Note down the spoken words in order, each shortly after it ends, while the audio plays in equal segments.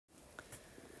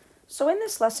So in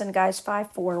this lesson, guys,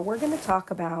 5.4, we're going to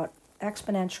talk about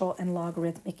exponential and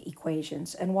logarithmic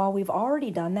equations. And while we've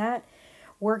already done that,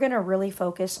 we're going to really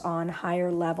focus on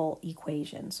higher level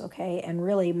equations, okay? And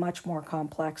really much more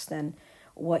complex than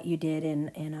what you did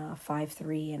in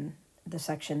 5.3 and the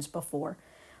sections before.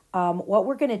 What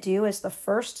we're going to do is the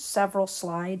first several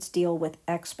slides deal with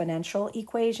exponential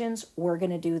equations. We're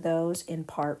going to do those in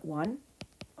part 1,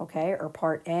 okay, or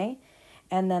part A.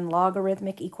 And then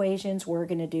logarithmic equations we're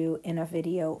going to do in a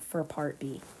video for part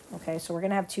B. Okay, so we're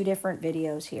going to have two different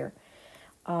videos here.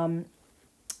 So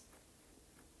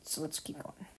let's keep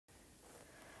going.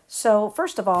 So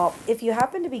first of all, if you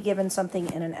happen to be given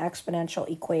something in an exponential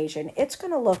equation, it's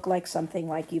going to look like something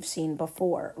like you've seen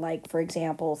before. Like, for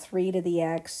example, 3 to the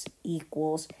x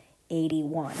equals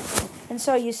 81. And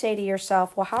so you say to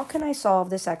yourself, well, how can I solve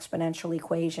this exponential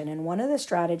equation? And one of the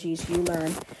strategies you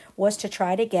learned was to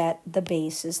try to get the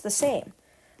bases the same,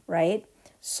 right?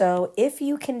 So if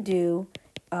you can do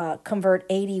convert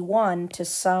 81 to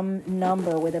some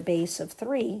number with a base of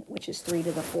 3, which is 3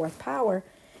 to the 4th power,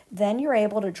 then you're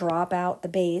able to drop out the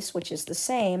base, which is the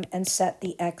same, and set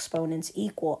the exponents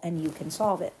equal, and you can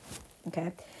solve it,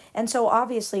 okay? And so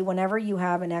obviously, whenever you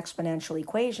have an exponential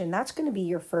equation, that's going to be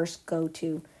your first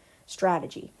go-to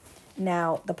strategy.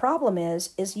 Now, the problem is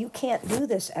you can't do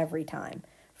this every time.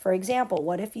 For example,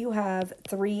 what if you have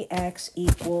 3x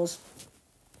equals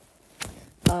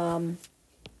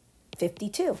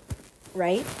 52,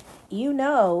 right? You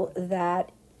know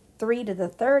that 3 to the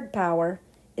 3rd power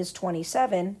is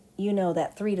 27. You know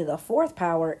that 3 to the 4th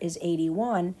power is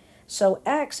 81. So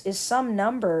x is some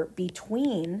number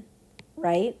between,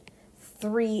 right,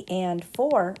 3 and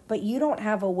 4, but you don't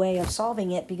have a way of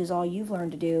solving it because all you've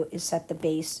learned to do is set the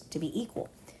base to be equal.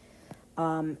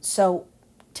 So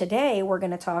today we're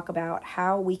going to talk about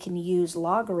how we can use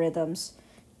logarithms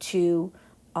to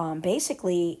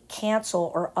basically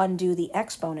cancel or undo the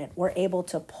exponent. We're able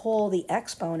to pull the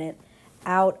exponent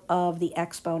out of the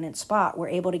exponent spot. We're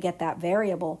able to get that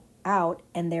variable out,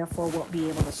 and therefore we'll be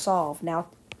able to solve. Now,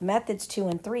 methods 2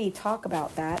 and 3 talk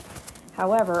about that.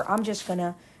 However, I'm just going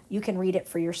to, you can read it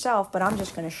for yourself, but I'm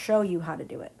just going to show you how to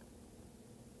do it.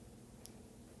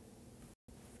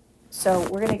 So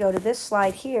we're going to go to this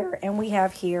slide here, and we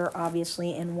have here,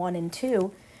 obviously, in 1 and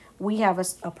 2, we have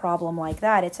a problem like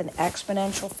that. It's an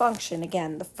exponential function.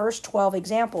 Again, the first 12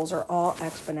 examples are all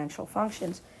exponential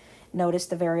functions. Notice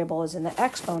the variable is in the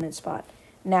exponent spot.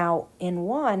 Now, in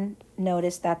 1,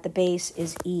 notice that the base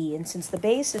is e, and since the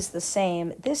base is the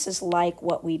same, this is like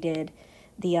what we did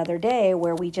the other day,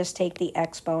 where we just take the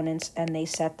exponents and they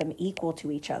set them equal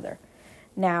to each other.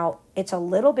 Now, it's a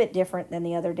little bit different than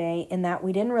the other day in that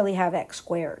we didn't really have x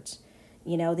squareds.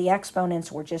 You know, the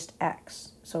exponents were just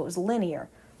x, so it was linear.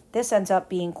 This ends up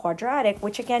being quadratic,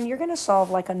 which again, you're going to solve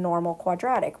like a normal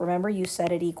quadratic. Remember, you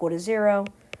set it equal to 0.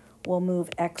 We'll move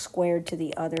x squared to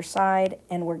the other side,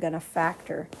 and we're going to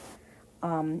factor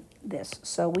this.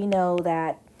 So we know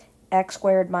that x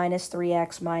squared minus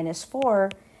 3x minus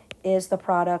 4 is the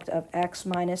product of x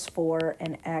minus 4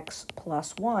 and x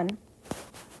plus 1.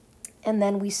 And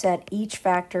then we set each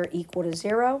factor equal to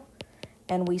 0,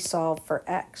 and we solve for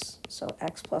x. So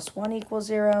x plus 1 equals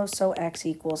 0, so x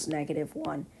equals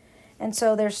 -1. And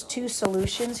so there's two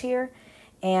solutions here,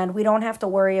 and we don't have to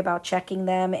worry about checking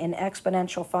them. In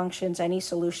exponential functions, any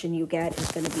solution you get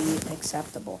is going to be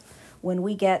acceptable. When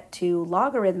we get to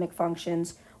logarithmic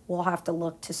functions, we'll have to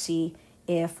look to see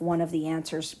if one of the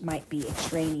answers might be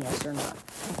extraneous or not,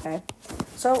 okay?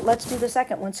 So let's do the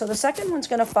second one. So the second one's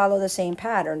going to follow the same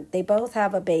pattern. They both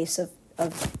have a base of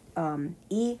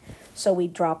e, so we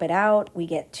drop it out. We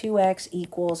get 2x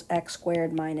equals x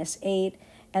squared minus 8.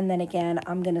 And then again,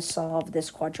 I'm going to solve this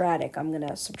quadratic. I'm going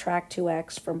to subtract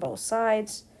 2x from both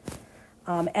sides.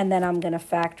 And then I'm going to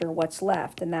factor what's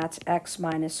left, and that's x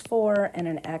minus 4 and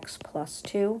an x plus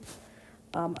 2.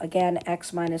 Again,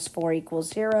 x minus 4 equals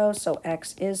 0, so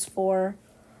x is 4.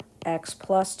 X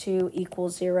plus 2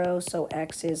 equals 0, so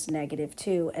x is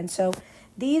 -2. And so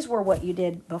these were what you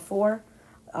did before.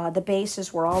 The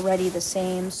bases were already the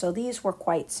same, so these were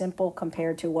quite simple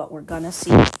compared to what we're going to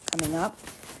see coming up.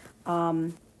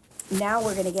 Now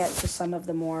we're going to get to some of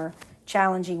the more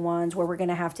challenging ones where we're going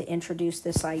to have to introduce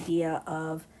this idea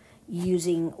of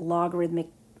using logarithmic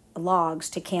logs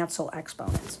to cancel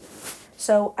exponents.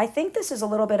 So I think this is a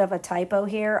little bit of a typo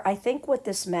here. I think what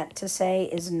this meant to say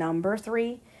is number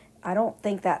 3. I don't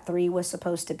think that 3 was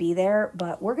supposed to be there,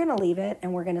 but we're going to leave it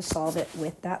and we're going to solve it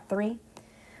with that 3.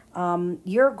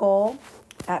 Your goal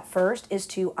at first is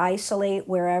to isolate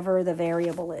wherever the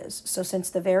variable is. So since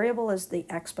the variable is the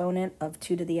exponent of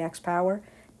 2 to the x power,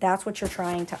 That's what you're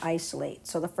trying to isolate.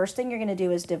 So the first thing you're going to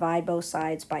do is divide both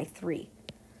sides by 3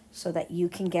 so that you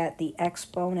can get the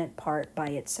exponent part by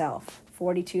itself.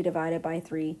 42 divided by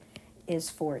 3 is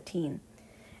 14.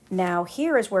 Now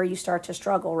here is where you start to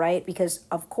struggle, right? Because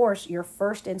of course your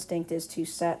first instinct is to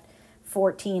set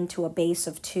 14 to a base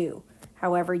of 2.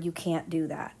 However, you can't do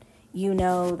that. You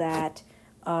know that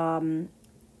 2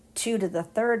 to the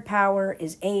 3rd power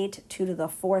is 8, 2 to the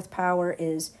 4th power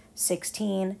is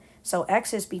 16. So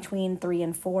x is between 3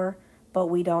 and 4, but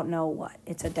we don't know what.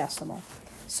 It's a decimal.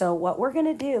 So what we're going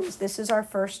to do is, this is our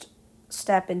first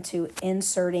step into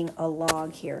inserting a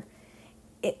log here.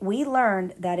 We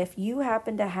learned that if you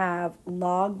happen to have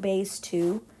log base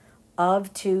 2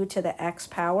 of 2 to the x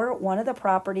power, one of the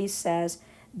properties says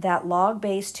that log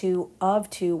base 2 of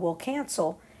 2 will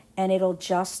cancel, and it'll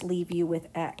just leave you with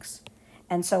x.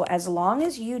 And so as long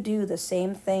as you do the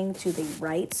same thing to the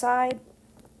right side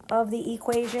of the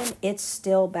equation, it's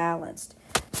still balanced.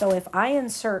 So if I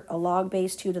insert a log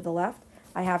base 2 to the left,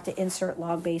 I have to insert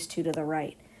log base 2 to the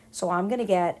right. So I'm going to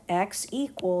get x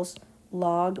equals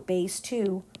log base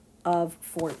 2 of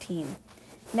 14.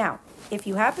 Now, if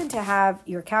you happen to have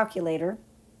your calculator,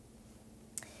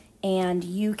 and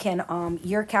you can,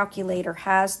 your calculator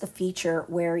has the feature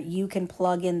where you can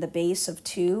plug in the base of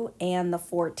 2 and the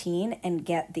 14 and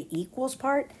get the equals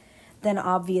part, then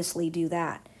obviously do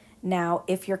that. Now,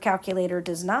 if your calculator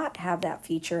does not have that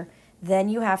feature, then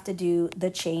you have to do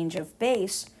the change of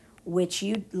base, which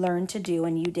you learned to do,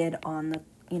 and you did on the,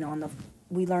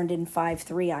 we learned in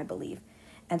 5.3, I believe.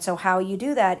 And so how you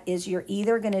do that is you're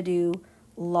either going to do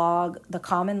the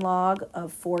common log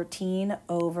of 14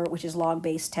 over, which is log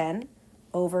base 10,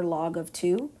 over log of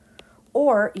 2,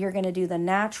 or you're going to do the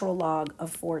natural log of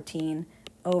 14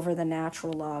 over the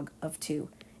natural log of 2.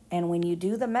 And when you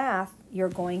do the math, you're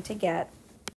going to get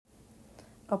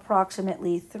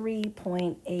approximately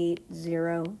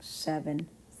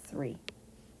 3.8073.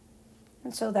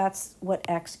 And so that's what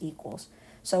x equals.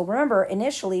 So remember,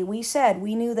 initially we said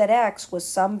we knew that x was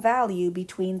some value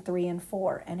between 3 and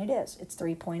 4, and it is. It's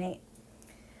 3.8.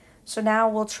 So now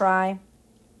we'll try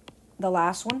the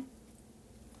last one.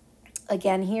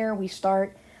 Again, here we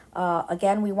start,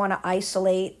 again, we want to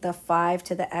isolate the 5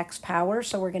 to the x power,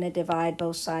 so we're going to divide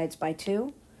both sides by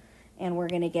 2, and we're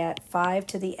going to get 5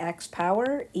 to the x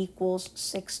power equals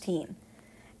 16.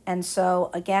 And so,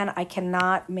 again, I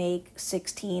cannot make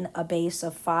 16 a base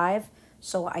of 5,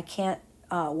 so I can't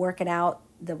work it out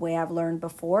the way I've learned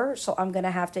before, so I'm going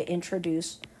to have to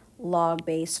introduce log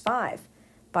base 5.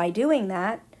 By doing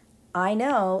that, I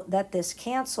know that this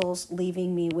cancels,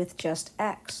 leaving me with just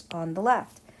x on the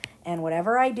left. And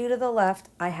whatever I do to the left,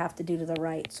 I have to do to the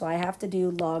right. So I have to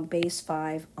do log base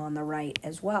 5 on the right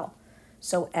as well.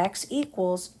 So x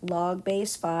equals log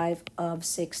base 5 of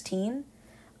 16.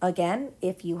 Again,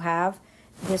 if you have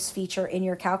this feature in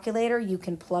your calculator, you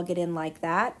can plug it in like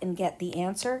that and get the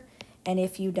answer. And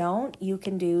if you don't, you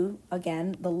can do,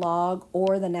 again, the log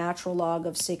or the natural log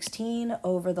of 16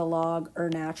 over the log or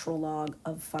natural log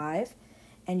of 5.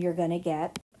 And you're going to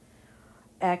get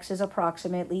x is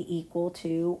approximately equal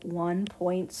to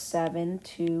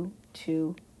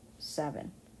 1.7227.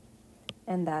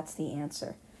 And that's the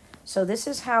answer. So this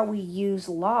is how we use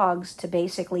logs to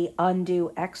basically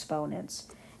undo exponents.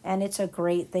 And it's a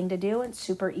great thing to do. It's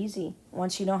super easy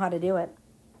once you know how to do it.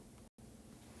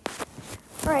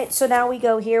 All right, so now we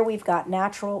go here. We've got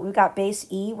base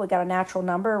e. We've got a natural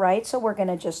number, right? So we're going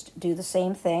to just do the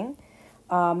same thing.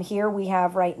 Here we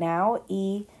have right now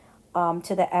e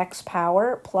to the x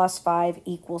power plus 5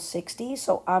 equals 60.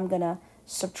 So I'm going to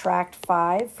subtract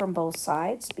 5 from both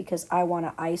sides because I want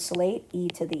to isolate e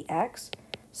to the x.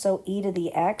 So e to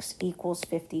the x equals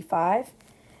 55.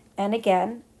 And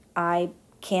again, I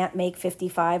can't make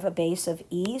 55 a base of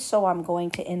e, so I'm going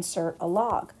to insert a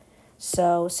log.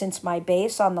 So since my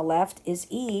base on the left is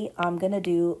e, I'm going to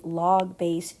do log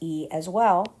base e as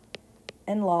well,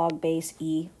 and log base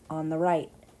e on the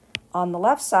right. On the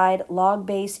left side, log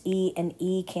base e and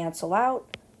e cancel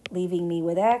out, leaving me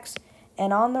with x.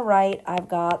 And on the right, I've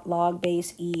got log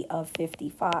base e of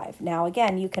 55. Now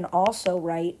again, you can also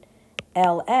write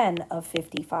ln of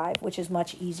 55, which is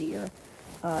much easier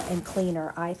and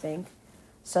cleaner, I think.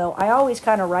 So I always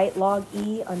kind of write log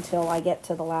e until I get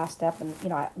to the last step, and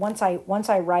once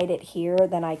I write it here,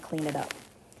 then I clean it up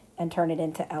and turn it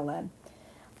into ln.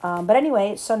 But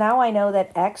anyway, so now I know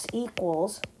that x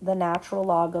equals the natural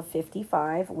log of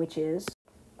 55, which is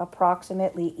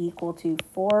approximately equal to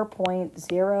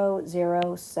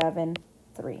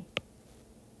 4.0073.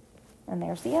 And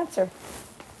there's the answer.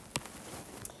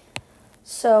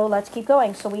 So let's keep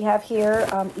going. So we have here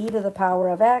e to the power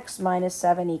of x minus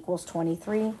 7 equals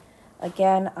 23.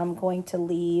 Again, I'm going to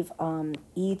leave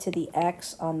e to the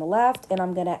x on the left, and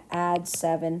I'm going to add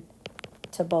 7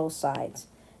 to both sides,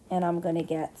 and I'm going to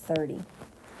get 30.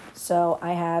 So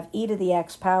I have e to the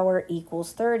x power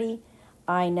equals 30.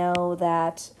 I know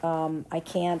that I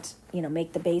can't,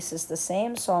 make the bases the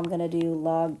same, so I'm going to do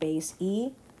log base e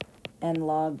and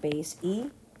log base e,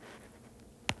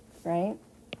 right?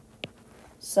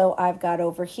 So I've got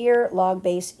over here log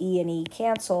base e and e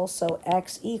cancel, so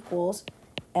x equals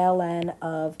ln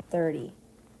of 30,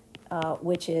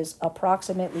 which is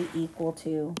approximately equal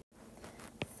to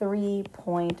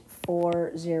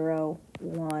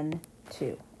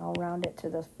 3.4012. I'll round it to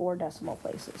the 4 decimal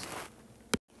places.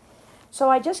 So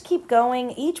I just keep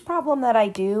going. Each problem that I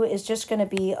do is just going to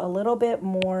be a little bit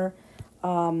more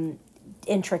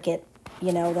intricate,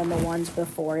 than the ones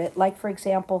before it. Like, for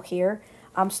example, here,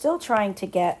 I'm still trying to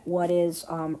get what is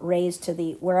raised to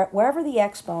the, wherever the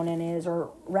exponent is, or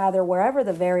rather wherever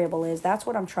the variable is, that's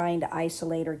what I'm trying to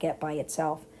isolate or get by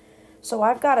itself. So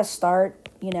I've got to start,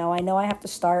 I know I have to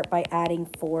start by adding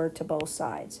 4 to both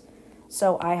sides.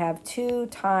 So I have 2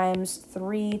 times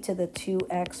 3 to the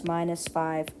 2x minus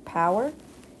 5 power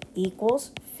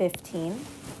equals 15.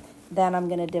 Then I'm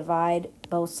going to divide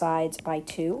both sides by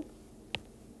 2.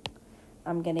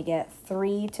 I'm going to get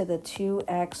 3 to the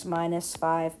 2x minus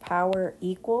 5 power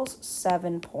equals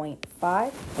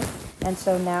 7.5. And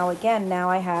so now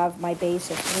I have my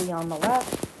base of 3 on the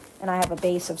left, and I have a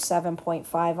base of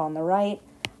 7.5 on the right.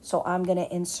 So I'm going to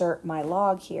insert my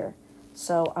log here.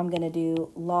 So I'm going to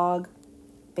do log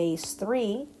base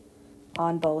 3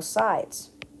 on both sides.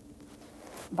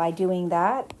 By doing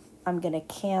that, I'm going to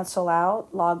cancel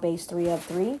out log base 3 of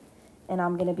 3, and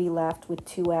I'm going to be left with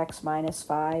 2x minus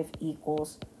 5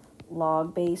 equals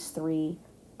log base 3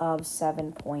 of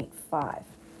 7.5.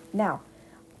 Now,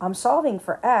 I'm solving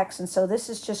for x, and so this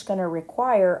is just going to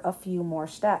require a few more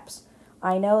steps.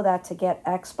 I know that to get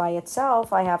x by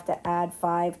itself, I have to add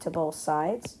 5 to both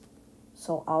sides,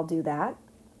 so I'll do that.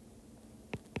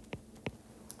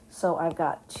 So I've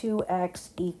got 2x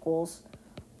equals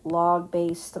log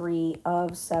base 3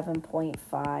 of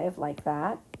 7.5, like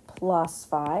that, plus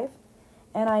 5.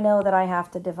 And I know that I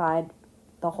have to divide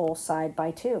the whole side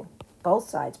by 2, both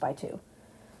sides by 2.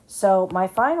 So my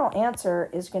final answer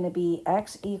is going to be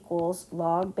x equals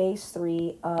log base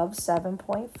 3 of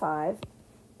 7.5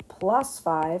 plus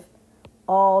 5,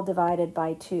 all divided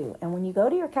by 2. And when you go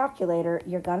to your calculator,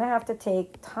 you're going to have to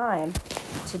take time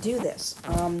to do this.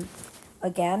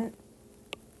 Again,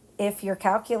 if your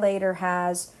calculator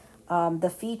has the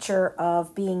feature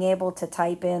of being able to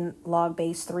type in log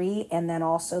base 3 and then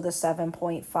also the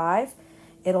 7.5,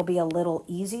 it'll be a little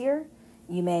easier.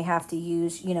 You may have to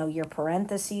use, your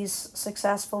parentheses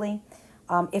successfully.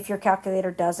 If your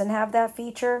calculator doesn't have that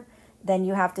feature, then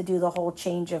you have to do the whole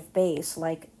change of base,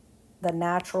 like the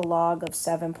natural log of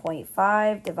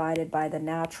 7.5 divided by the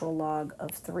natural log of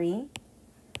 3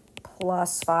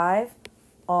 plus 5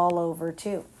 all over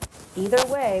 2. Either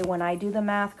way, when I do the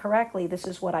math correctly, this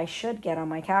is what I should get on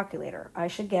my calculator. I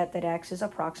should get that x is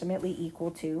approximately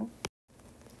equal to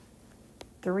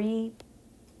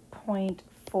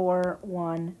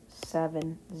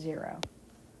 3.4170.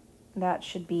 That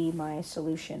should be my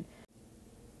solution.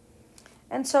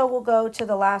 And so we'll go to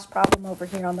the last problem over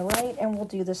here on the right, and we'll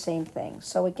do the same thing.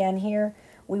 So again here,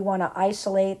 we want to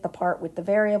isolate the part with the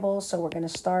variables, so we're going to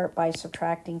start by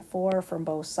subtracting 4 from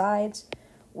both sides.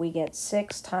 We get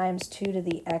 6 times 2 to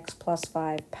the x plus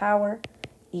 5 power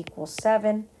equals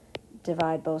 7.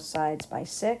 Divide both sides by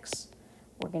 6.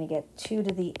 We're going to get 2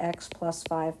 to the x plus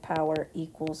 5 power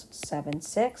equals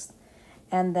 7/6.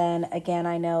 And then again,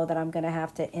 I know that I'm going to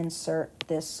have to insert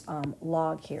this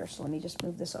log here. So let me just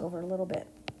move this over a little bit.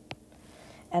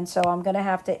 And so I'm going to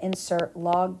have to insert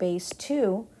log base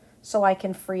 2 so I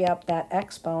can free up that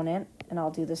exponent. And I'll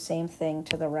do the same thing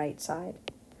to the right side.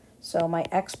 So my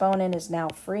exponent is now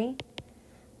free,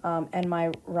 and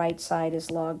my right side is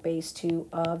log base 2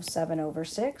 of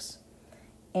 7/6.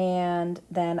 And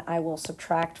then I will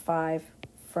subtract 5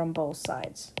 from both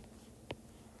sides.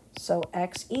 So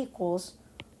x equals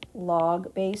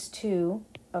log base 2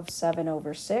 of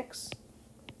 7/6,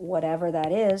 whatever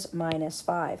that is, minus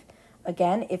 5.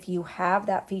 Again, if you have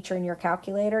that feature in your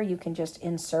calculator, you can just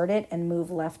insert it and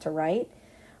move left to right.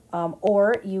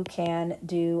 Or you can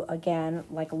do, again,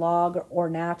 like log or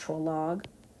natural log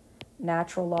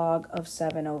of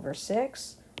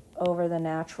 7/6 over the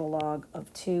natural log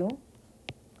of 2.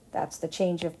 That's the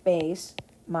change of base,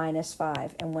 minus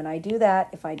 5. And when I do that,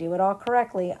 if I do it all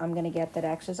correctly, I'm going to get that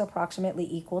x is approximately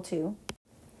equal to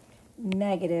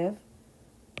negative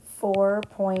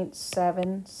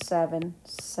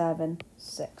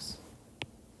 4.7776.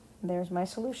 There's my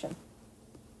solution.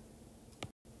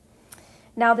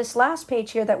 Now this last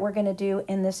page here that we're going to do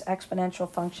in this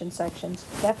exponential function sections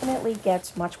definitely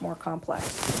gets much more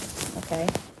complex, okay?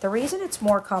 The reason it's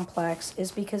more complex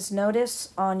is because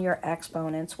notice on your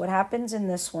exponents, what happens in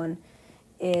this one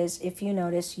is, if you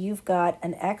notice, you've got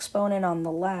an exponent on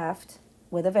the left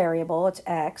with a variable, it's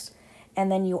x,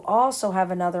 and then you also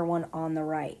have another one on the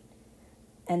right.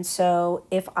 And so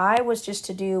if I was just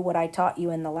to do what I taught you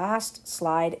in the last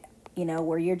slide, you know,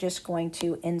 where you're just going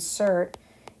to insert,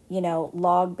 you know,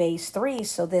 log base 3,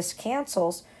 so this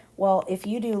cancels. Well, if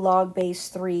you do log base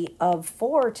 3 of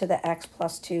 4 to the x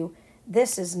plus 2,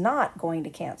 this is not going to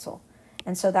cancel.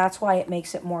 And so that's why it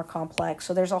makes it more complex.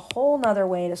 So there's a whole nother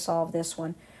way to solve this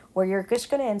one where you're just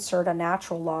going to insert a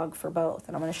natural log for both.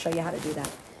 And I'm going to show you how to do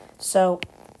that. So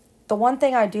the one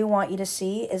thing I do want you to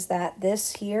see is that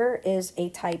this here is a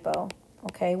typo.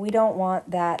 Okay, we don't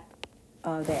want that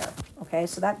there. Okay,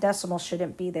 so that decimal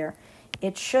shouldn't be there.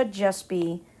 It should just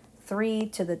be 3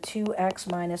 to the 2x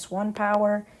minus 1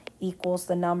 power equals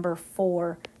the number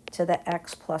 4 to the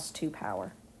x plus 2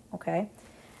 power. Okay,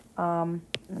 let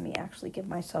me actually give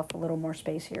myself a little more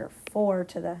space here. 4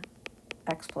 to the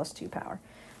x plus 2 power.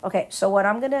 Okay, so what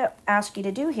I'm going to ask you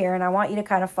to do here, and I want you to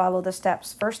kind of follow the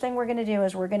steps. First thing we're going to do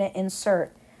is we're going to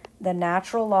insert the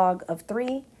natural log of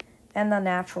 3 and the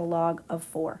natural log of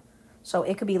 4. So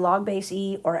it could be log base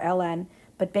e or ln,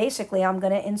 but basically I'm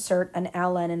going to insert an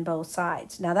ln in both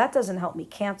sides. Now that doesn't help me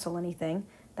cancel anything.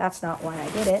 That's not why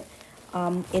I did it.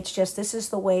 It's just this is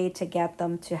the way to get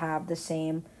them to have the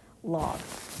same log.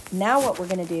 Now what we're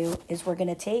going to do is we're going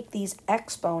to take these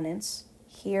exponents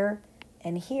here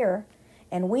and here,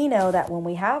 and we know that when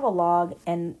we have a log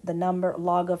and the number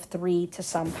log of 3 to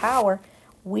some power,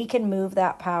 we can move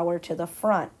that power to the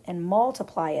front and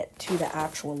multiply it to the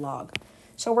actual log.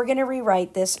 So we're going to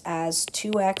rewrite this as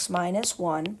 2x minus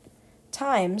 1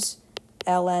 times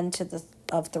ln to the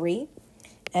of 3.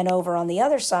 And over on the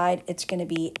other side, it's going to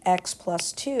be x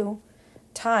plus 2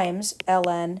 times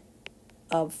ln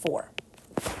of 4.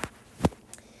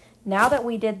 Now that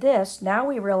we did this, now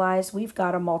we realize we've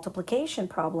got a multiplication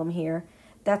problem here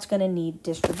that's going to need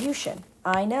distribution.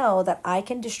 I know that I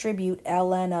can distribute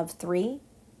ln of 3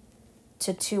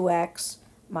 to 2x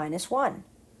minus 1.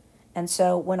 And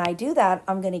so when I do that,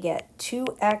 I'm going to get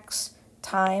 2x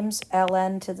times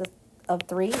ln to the of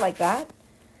 3, like that,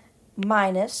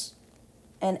 minus,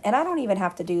 and I don't even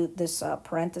have to do this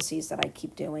parentheses that I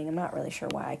keep doing. I'm not really sure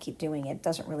why I keep doing it. It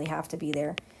doesn't really have to be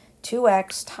there.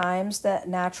 2x times the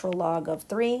natural log of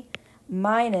 3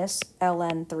 minus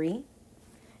ln 3.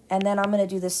 And then I'm going to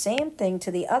do the same thing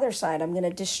to the other side. I'm going to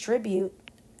distribute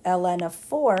ln of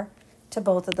 4 to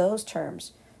both of those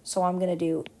terms. So I'm going to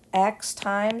do x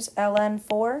times ln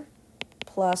 4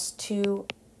 plus 2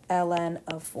 ln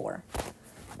of 4.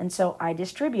 And so I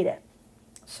distribute it.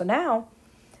 So now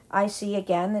I see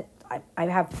again that I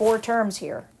have 4 terms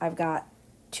here. I've got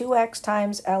 2x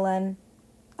times ln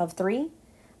of 3.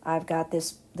 I've got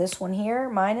this one here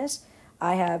minus.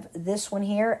 I have this one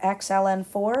here, x ln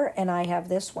 4, and I have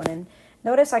this one. And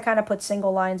notice I kind of put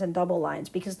single lines and double lines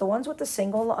because the ones with the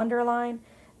single underline,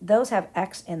 those have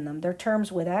x in them. They're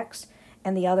terms with x,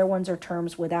 and the other ones are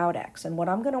terms without x. And what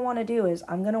I'm going to want to do is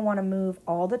I'm going to want to move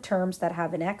all the terms that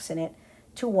have an x in it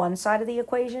to one side of the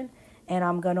equation, and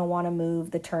I'm going to want to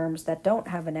move the terms that don't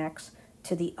have an x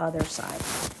to the other side.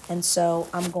 And so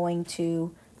I'm going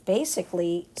to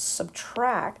basically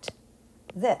subtract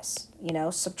this,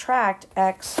 subtract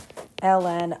x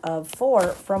ln of 4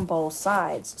 from both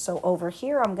sides. So over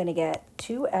here I'm going to get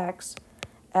 2x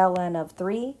ln of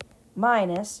 3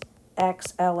 minus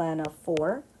x ln of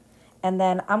 4. And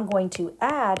then I'm going to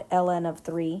add ln of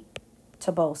 3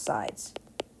 to both sides.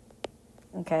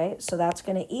 Okay, so that's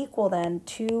going to equal then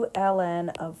 2 ln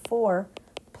of 4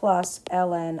 plus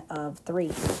ln of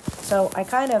 3. So I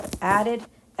kind of added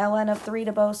ln of 3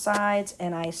 to both sides,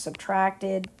 and I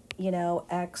subtracted,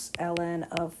 x ln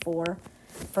of 4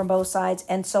 from both sides.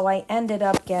 And so I ended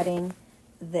up getting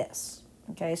this.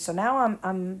 Okay, so now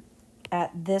I'm at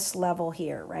this level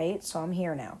here, right? So I'm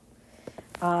here now.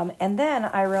 And then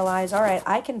I realize, all right,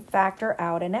 I can factor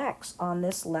out an x on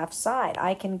this left side.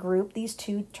 I can group these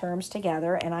two terms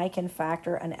together, and I can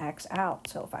factor an x out.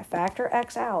 So if I factor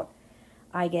x out,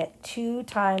 I get 2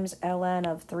 times ln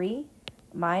of 3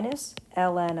 minus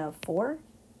ln of 4.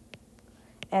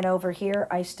 And over here,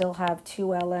 I still have 2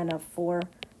 ln of 4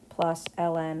 plus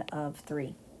ln of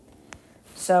 3.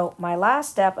 So my last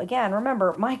step, again,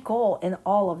 remember, my goal in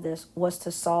all of this was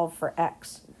to solve for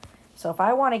x. So if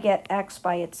I want to get x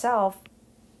by itself,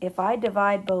 if I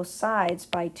divide both sides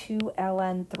by 2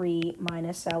 ln 3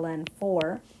 minus ln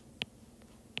 4,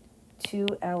 2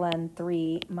 ln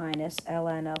 3 minus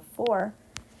ln of 4,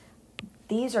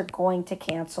 these are going to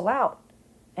cancel out.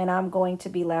 And I'm going to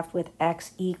be left with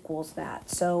x equals that.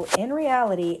 So in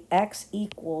reality, x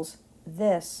equals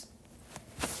this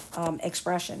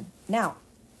expression. Now,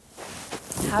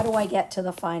 how do I get to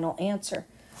the final answer?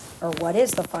 Or what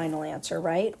is the final answer,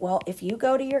 right? Well, if you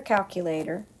go to your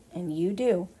calculator and you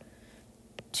do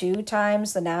 2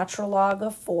 times the natural log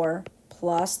of 4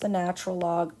 plus the natural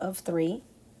log of 3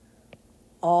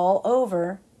 all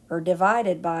over or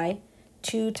divided by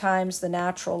 2 times the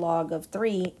natural log of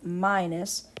 3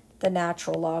 minus the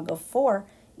natural log of 4,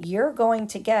 you're going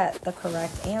to get the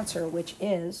correct answer, which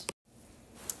is,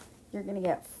 you're going to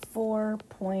get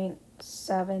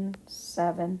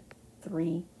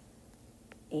 4.7738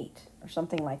 or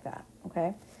something like that,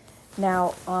 okay?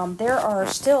 Now, there are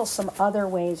still some other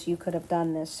ways you could have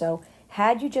done this. So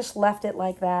had you just left it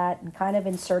like that and kind of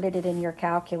inserted it in your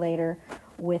calculator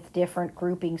with different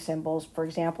grouping symbols, for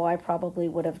example, I probably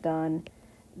would have done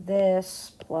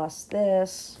this plus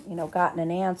this, you know, gotten an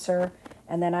answer,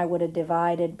 and then I would have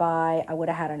divided by, I would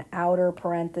have had an outer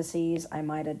parentheses, I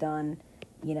might have done,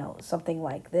 you know, something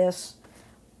like this,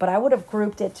 but I would have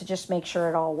grouped it to just make sure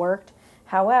it all worked.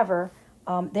 However,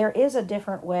 there is a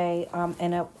different way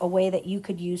and a way that you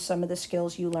could use some of the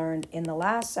skills you learned in the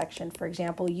last section. For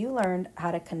example, you learned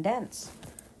how to condense,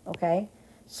 okay?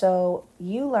 So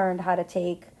you learned how to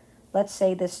take, let's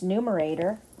say, this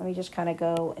numerator. Let me just kind of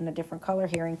go in a different color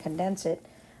here and condense it.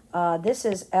 This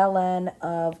is ln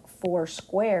of 4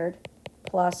 squared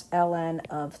plus ln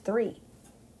of 3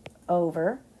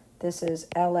 over, this is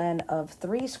ln of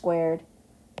 3 squared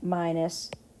minus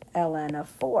ln of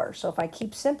 4. So if I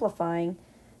keep simplifying,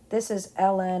 this is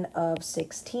ln of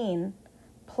 16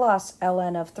 plus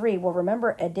ln of 3. Well,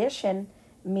 remember, addition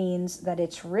means that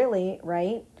it's really,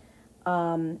 right,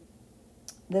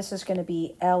 this is going to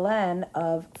be ln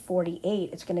of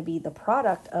 48. It's going to be the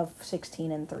product of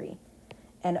 16 and 3.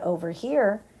 And over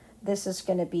here, this is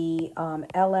going to be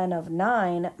ln of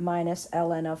 9 minus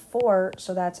ln of 4.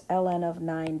 So that's ln of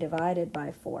 9 divided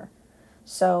by 4.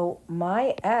 So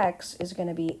my x is going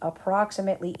to be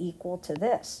approximately equal to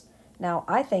this. Now,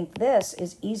 I think this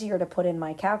is easier to put in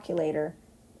my calculator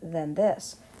than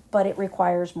this, but it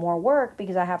requires more work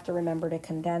because I have to remember to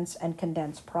condense and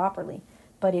condense properly.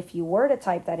 But if you were to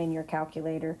type that in your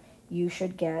calculator, you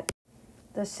should get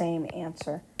the same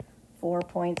answer,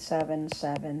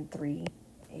 4.7738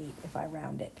 if I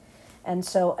round it. And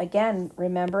so again,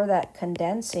 remember that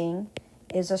condensing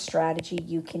is a strategy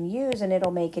you can use, and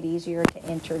it'll make it easier to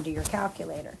enter into your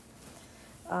calculator.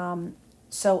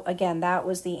 So again, that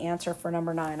was the answer for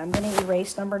number 9. I'm going to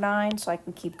erase number 9 so I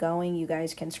can keep going. You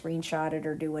guys can screenshot it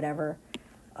or do whatever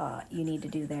you need to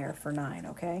do there for 9,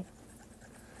 okay?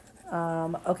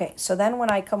 Okay, so then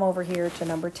when I come over here to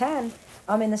number 10,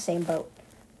 I'm in the same boat.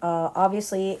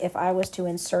 Obviously, if I was to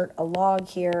insert a log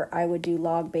here, I would do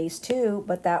log base 2,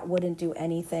 but that wouldn't do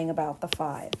anything about the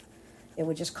 5. It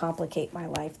would just complicate my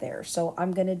life there. So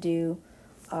I'm going to do,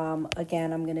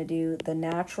 again, I'm going to do the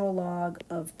natural log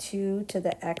of 2 to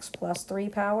the x plus 3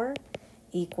 power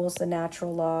equals the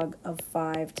natural log of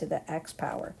 5 to the x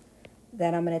power.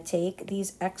 Then I'm going to take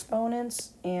these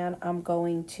exponents and I'm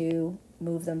going to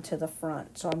move them to the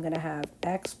front. So I'm going to have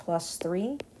x plus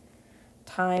 3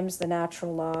 times the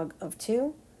natural log of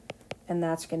 2, and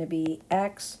that's going to be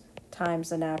x times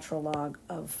the natural log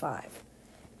of 5.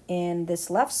 In this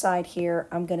left side here,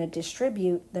 I'm going to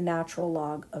distribute the natural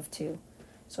log of 2.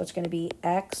 So it's going to be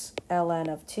x ln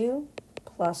of 2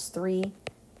 plus 3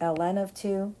 ln of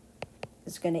 2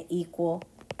 is going to equal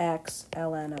x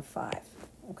ln of 5,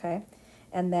 okay?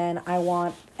 And then I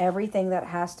want everything that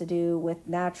has to do with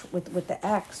with the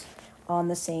x on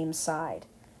the same side.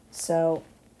 So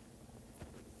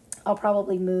I'll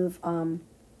probably move, I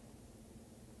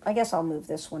guess I'll move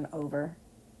this one over.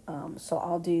 So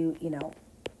I'll do, you know,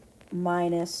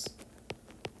 minus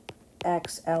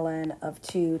x ln of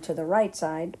 2 to the right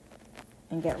side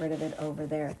and get rid of it over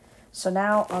there. So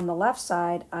now on the left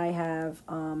side, I have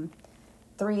 3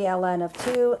 ln of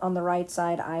 2. On the right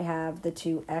side, I have the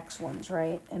 2 x ones,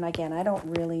 right? And again, I don't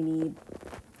really need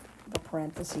the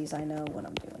parentheses. I know what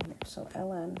I'm doing here. So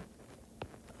ln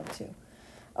of 2.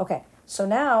 Okay, so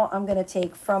now I'm going to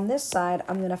take from this side,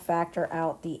 I'm going to factor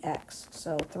out the x.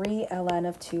 So 3 ln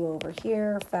of 2 over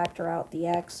here, factor out the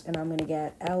x, and I'm going to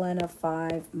get ln of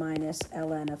 5 minus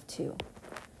ln of 2.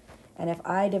 And if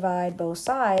I divide both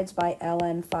sides by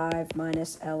ln 5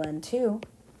 minus ln 2,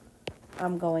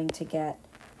 I'm going to get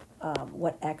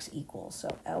what x equals.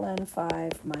 So ln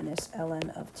 5 minus ln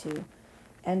of 2.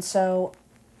 And so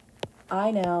I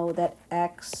know that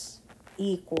x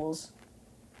equals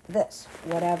this,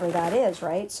 whatever that is,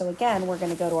 right? So again, we're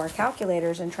going to go to our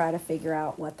calculators and try to figure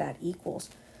out what that equals.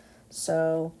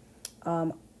 So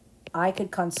I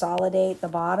could consolidate the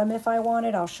bottom if I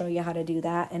wanted. I'll show you how to do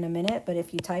that in a minute. But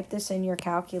if you type this in your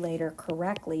calculator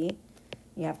correctly,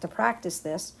 you have to practice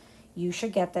this, you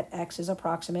should get that x is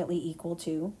approximately equal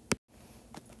to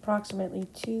approximately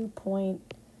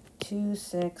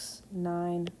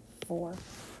 2.2694.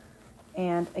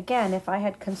 And again, if I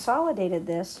had consolidated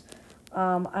this,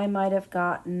 I might have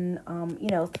gotten,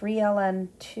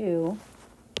 3ln2,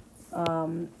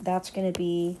 that's going to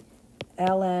be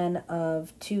ln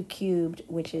of 2 cubed,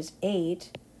 which is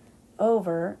 8,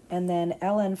 over, and then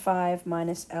ln 5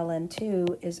 minus ln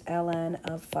 2 is ln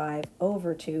of 5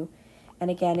 over 2. And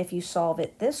again, if you solve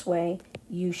it this way,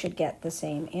 you should get the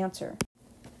same answer.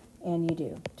 And you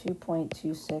do,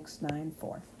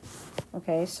 2.2694.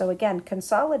 Okay, so again,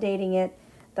 consolidating it,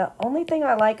 the only thing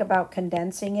I like about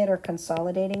condensing it or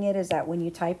consolidating it is that when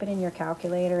you type it in your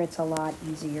calculator, it's a lot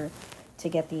easier to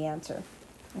get the answer.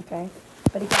 Okay,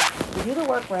 but again, if you do the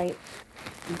work right,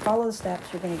 you follow the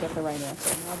steps, you're going to get the right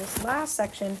answer. Now, this last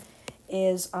section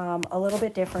is a little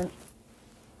bit different.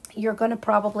 You're going to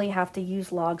probably have to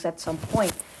use logs at some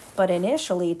point, but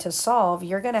initially to solve,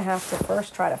 you're going to have to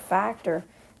first try to factor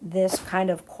this kind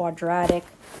of quadratic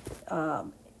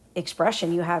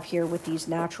expression you have here with these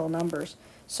natural numbers.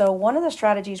 So one of the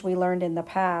strategies we learned in the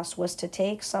past was to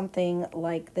take something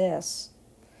like this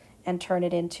and turn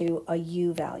it into a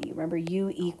u value. Remember,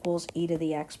 u equals e to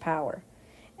the x power.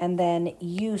 And then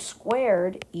u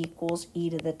squared equals e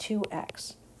to the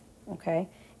 2x. Okay?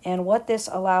 And what this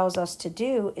allows us to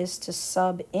do is to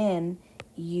sub in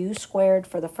u squared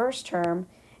for the first term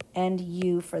and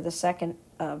u for the second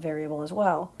variable as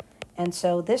well. And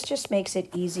so this just makes it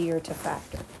easier to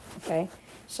factor. Okay?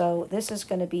 So this is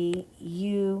going to be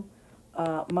u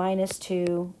minus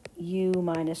 2, u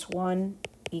minus 1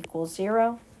 equals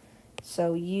 0.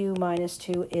 So u minus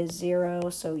 2 is 0,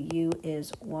 so u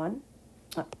is 1.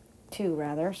 2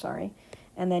 rather, sorry.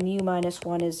 And then u minus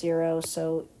 1 is 0,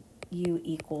 so u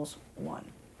equals 1.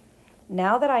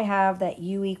 Now that I have that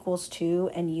u equals 2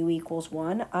 and u equals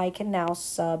 1, I can now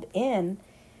sub in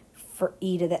for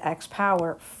e to the x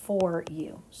power for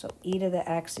u. So e to the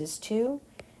x is 2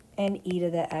 and e to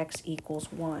the x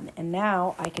equals 1. And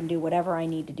now I can do whatever I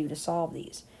need to do to solve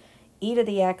these. E to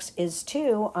the x is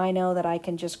 2, I know that I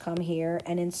can just come here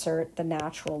and insert the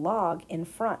natural log in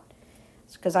front.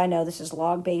 Because I know this is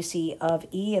log base e of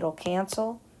e, it'll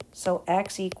cancel. So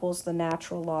x equals the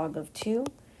natural log of 2.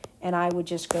 And I would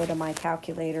just go to my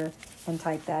calculator and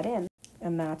type that in.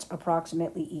 And that's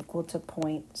approximately equal to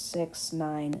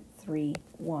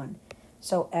 0.6931.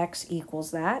 So x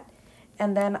equals that.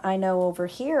 And then I know over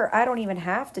here, I don't even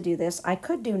have to do this. I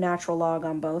could do natural log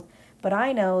on both, but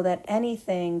I know that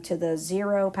anything to the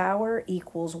 0 power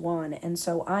equals 1. And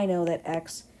so I know that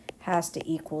x has to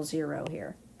equal 0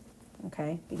 here.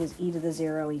 Okay, because e to the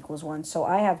 0 equals 1. So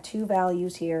I have two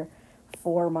values here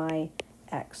for my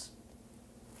x.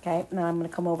 Okay, now I'm going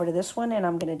to come over to this one and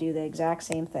I'm going to do the exact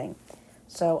same thing.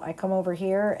 So I come over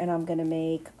here and I'm going to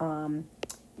make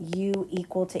u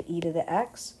equal to e to the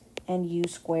x, and u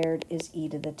squared is e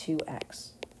to the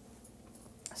 2x.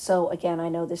 So again, I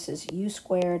know this is u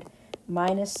squared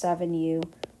minus 7u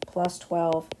plus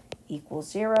 12 equals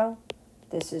 0.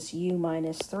 This is u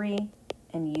minus 3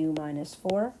 and u minus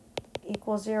 4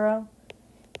 equals 0.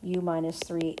 U minus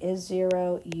 3 is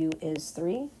 0, u is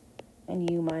 3, and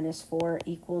u minus 4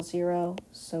 equals 0,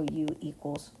 so u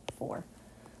equals 4.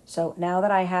 So now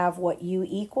that I have what u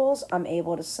equals, I'm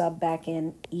able to sub back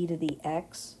in e to the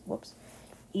x,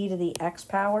 e to the x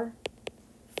power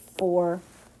for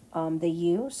the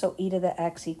u. So e to the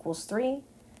x equals 3,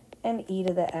 and e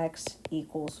to the x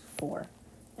equals 4.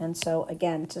 And so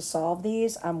again, to solve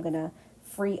these, I'm going to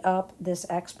free up this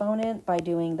exponent by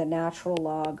doing the natural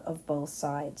log of both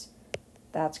sides.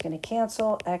 That's going to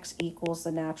cancel. X equals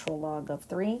the natural log of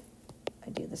 3. I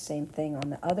do the same thing on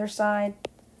the other side.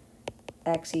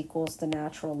 X equals the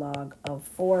natural log of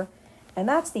 4. And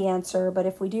that's the answer, but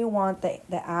if we do want the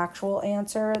actual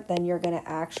answer, then you're going to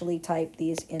actually type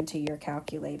these into your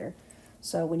calculator.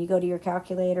 So when you go to your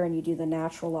calculator and you do the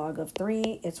natural log of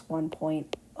 3, it's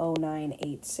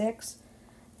 1.0986.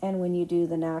 And when you do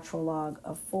the natural log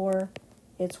of 4,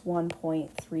 it's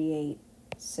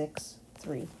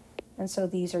 1.3863. And so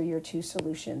these are your two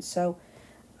solutions. So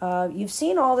you've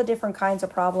seen all the different kinds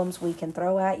of problems we can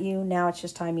throw at you. Now it's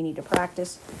just time you need to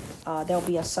practice. There'll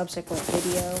be a subsequent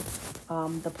video,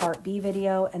 the Part B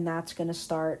video, and that's going to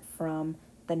start from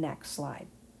the next slide.